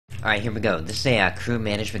Alright, here we go. This is a crew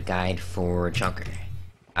management guide for Junker.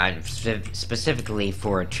 Specifically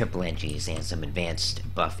for triple NGs and some advanced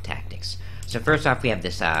buff tactics. So first off, we have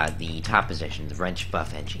this, the top position, the Wrench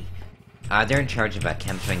buff NG. They're in charge of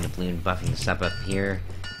chemistering the balloon, buffing the stuff up here,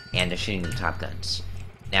 and shooting the top guns.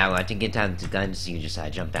 Now, to get down to guns, you just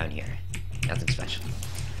jump down here. Nothing special.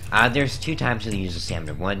 There's two times you'll use the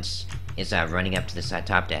stamina. Once is running up to this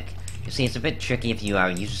top deck. You see, it's a bit tricky if you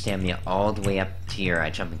use your stamina all the way up to your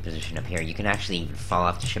jumping position up here. You can actually even fall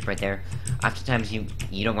off the ship right there. Oftentimes, you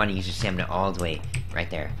don't want to use your stamina all the way right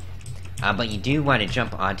there. But you do want to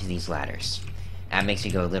jump onto these ladders. That makes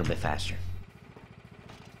you go a little bit faster.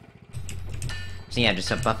 So yeah, just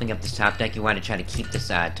buffing up this top deck. You want to try to keep this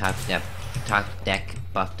top deck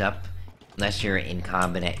buffed up, unless you're in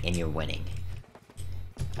combat and you're winning.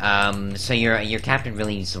 So your captain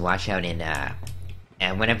really needs to watch out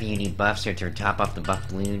and whenever you need buffs or to top off the buff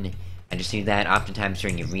balloon, and just do that. Oftentimes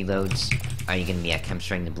during your reloads, are you gonna be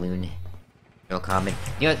chemistering the balloon? Real common.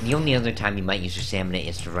 The only other time you might use your stamina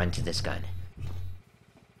is to run to this gun.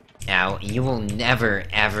 Now, you will never,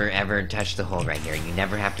 ever touch the hole right here. You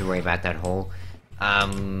never have to worry about that hole.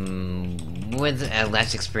 With a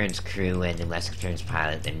less experienced crew and a less experienced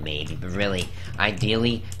pilot, then maybe. But really,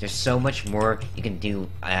 ideally, there's so much more you can do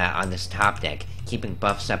on this top deck, keeping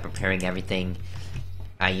buffs up, repairing everything,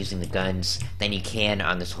 using the guns, than you can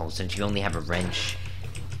on this hole. Since you only have a wrench,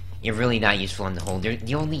 you're really not useful on the hole.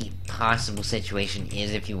 The only possible situation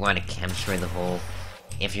is if you want to chem spray the hole,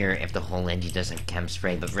 if the whole NG doesn't chem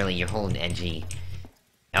spray. But really, your whole NG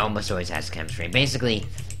almost always has chem spray. Basically,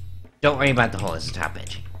 don't worry about the hole as a top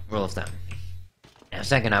NG. Rule of thumb. Now,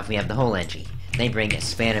 second off, we have the whole NG. They bring a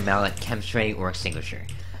Spanner Mallet, chem spray, or extinguisher.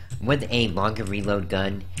 With a longer reload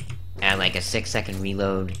gun, like a 6-second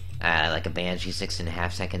reload, like a Banshee,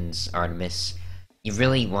 6.5 seconds Artemis, you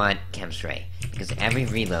really want chem spray, because every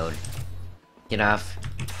reload, get off,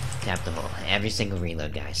 tap the hole. Every single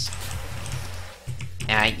reload, guys.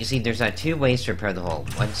 You see, there's two ways to repair the hole.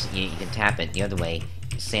 Once you can tap it, the other way,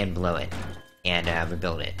 stand below it, and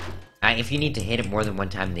rebuild it. If you need to hit it more than one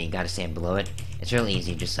time, then you gotta stand below it. It's really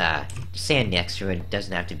easy, just stand next to it. It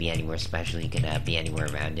doesn't have to be anywhere special, you can be anywhere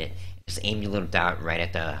around it. Just aim your little dot right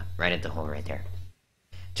at the hole right there.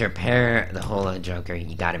 To repair the hole of the Junker,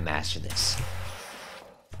 you gotta master this.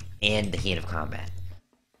 And the heat of combat.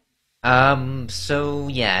 So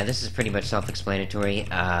yeah, this is pretty much self-explanatory.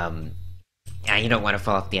 You don't want to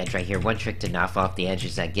fall off the edge right here. One trick to not fall off the edge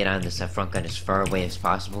is get on this front gun as far away as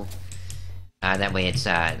possible. That way it's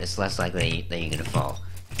less likely that you're gonna fall.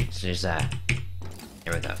 So just, there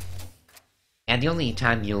we go. And the only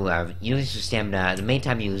time you'll use your stamina, the main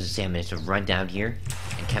time you use your stamina is to run down here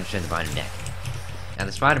and capture the bottom deck. Now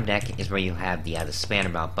this bottom deck is where you have the Spanner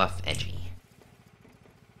Mallet buff NG.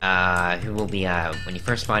 Who will be, when you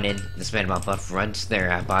first spawn in, the Spanner Mallet buff runs to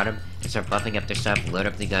their bottom, and start buffing up their stuff, load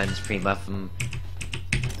up the guns, pre-buff them,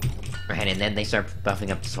 and then they start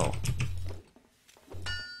buffing up this hole.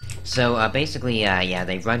 So, basically, yeah,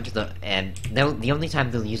 they run to the, and the only time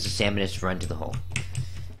they'll use the stamina is to run to the hole.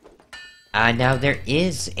 Now, there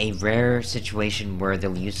is a rare situation where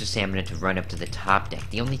they'll use the stamina to run up to the top deck.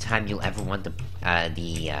 The only time you'll ever want the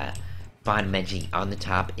bottom NG on the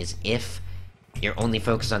top is if you're only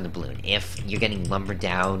focused on the balloon. If you're getting lumbered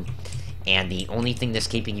down, and the only thing that's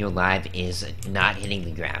keeping you alive is not hitting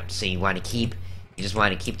the ground. So you just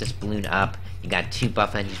want to keep this balloon up. You got two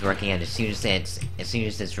buff engines working, and as soon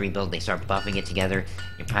as it's rebuilt, they start buffing it together.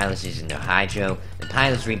 Your pilot's using their hydro. The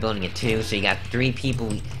pilot's rebuilding it too, so you got 3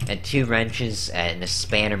 people and 2 wrenches and a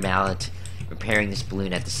Spanner Mallet repairing this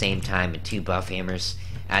balloon at the same time, and 2 buff hammers.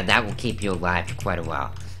 That will keep you alive for quite a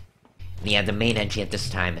while. Yeah, the main engine at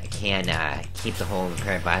this time can keep the hole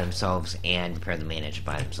repaired by themselves and repair the main engine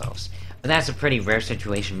by themselves. But that's a pretty rare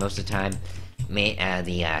situation most of the time. The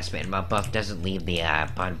Spanner Mallet buff doesn't leave the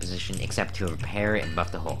bottom position except to repair and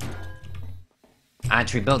buff the hole.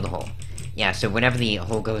 To rebuild the hole. Yeah, so whenever the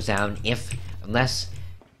hole goes down, unless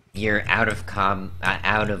you're out of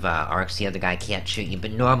arcs, the other guy can't shoot you.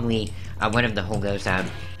 But normally, whenever the hole goes down,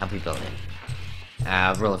 help rebuild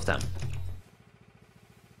it. Rule of thumb.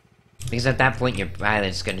 Because at that point, your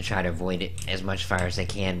pilot's going to try to avoid it as much fire as they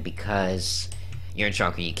can, because you're in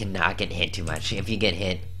Junker, you cannot get hit too much. If you get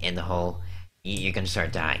hit in the hole, you're going to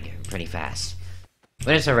start dying pretty fast.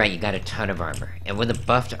 But it's alright, you got a ton of armor. And with a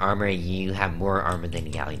buffed armor, you have more armor than a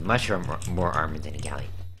galleon. Much more armor than a galleon.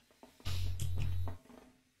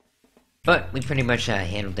 But we pretty much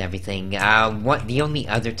handled everything. The only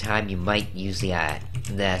other time you might use the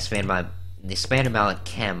Spanner Mallet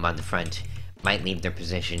chem on the front might leave their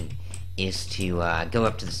position is to go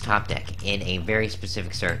up to this top deck in a very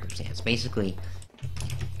specific circumstance. Basically,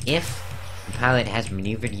 if the pilot has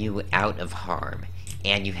maneuvered you out of harm,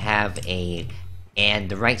 and you have and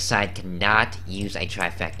the right side cannot use a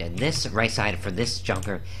trifecta. And this right side for this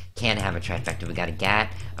Junker can have a trifecta. We got a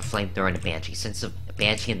Gat, a Flamethrower, and a Banshee. Since the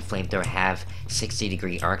Banshee and the Flamethrower have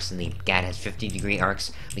 60-degree arcs and the Gat has 50-degree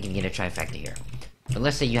arcs, we can get a trifecta here. But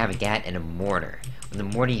let's say you have a Gat and a Mortar. With the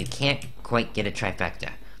Mortar, you can't quite get a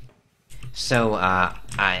trifecta. So,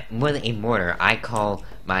 with a Mortar, I call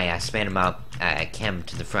my Spandam Mallet Chem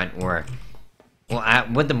to the front, or... Well,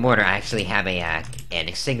 with the Mortar, I actually have an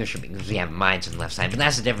extinguisher because we have mines on the left side, but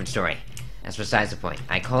that's a different story. That's besides the point.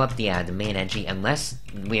 I call up the main engine, unless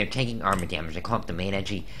we are taking armor damage, I call up the main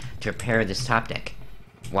engine to repair this top deck.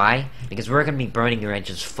 Why? Because we're going to be burning your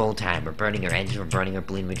engines full time. We're burning your engines, we're burning our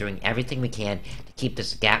balloon, we're doing everything we can to keep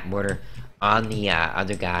this Gat Mortar on the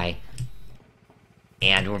other guy.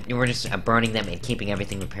 And we're just burning them and keeping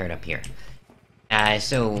everything repaired up here.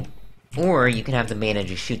 Or you can have the main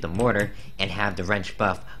engine shoot the Mortar and have the wrench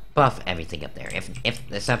buff everything up there. If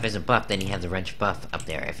the stuff isn't buffed, then you have the wrench buff up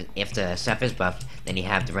there. If the stuff is buffed, then you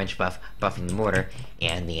have the wrench buff buffing the Mortar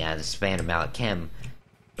and the Spandam Mallet Chem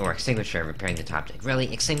or extinguisher repairing the top deck.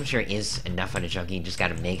 Really, extinguisher is enough on a junkie. You just got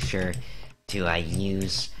to make sure to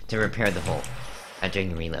use to repair the hull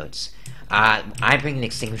during reloads. I bring an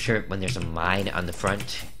extinguisher when there's a mine on the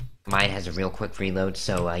front. Mine has a real quick reload,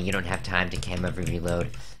 so you don't have time to cam every reload.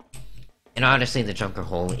 And honestly, the Junker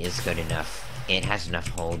hull is good enough. It has enough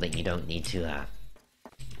hull that you don't need to,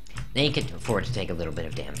 then you can afford to take a little bit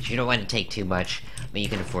of damage. You don't want to take too much, but you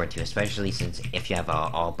can afford to, especially since if you have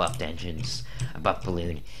all buffed engines, a buffed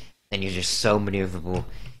balloon, then you're just so maneuverable.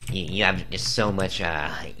 You have just so much,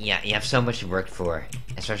 you have so much to work for,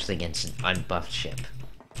 especially against an unbuffed ship.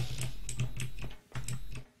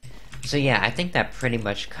 So yeah, I think that pretty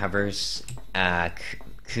much covers,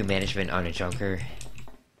 crew management on a Junker.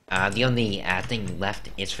 The only thing left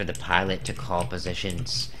is for the pilot to call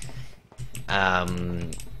positions.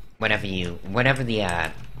 Whenever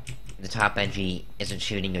the top NG isn't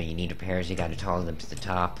shooting or you need repairs, you gotta toggle them to the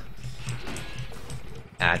top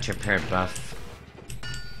to repair buff.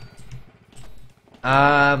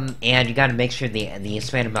 And you gotta make sure the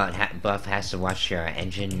Spandam Mallet buff has to watch your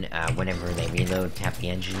engine whenever they reload. Tap the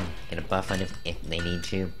engine, get a buff on it if they need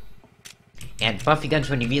to. And buff your guns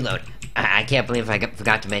when you reload. I can't believe I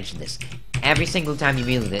forgot to mention this. Every single time you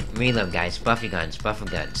reload, guys, buff your guns, buff your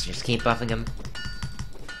guns. Just keep buffing them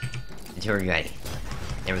until you're ready.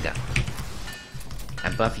 There we go.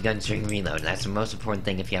 And buff your guns during reload. That's the most important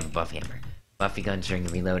thing if you have a buff hammer. Buff your guns during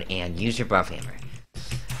reload and use your buff hammer.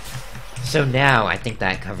 So now, I think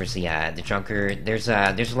that covers the Junker. There's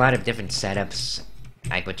a lot of different setups,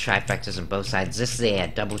 like with trifectas on both sides. This is a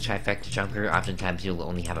double trifecta Junker. Oftentimes you'll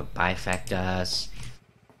only have a bifecta.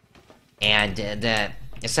 And the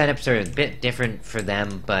setups are a bit different for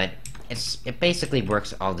them, but it basically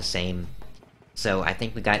works all the same. So I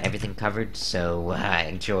think we got everything covered, so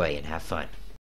enjoy and have fun.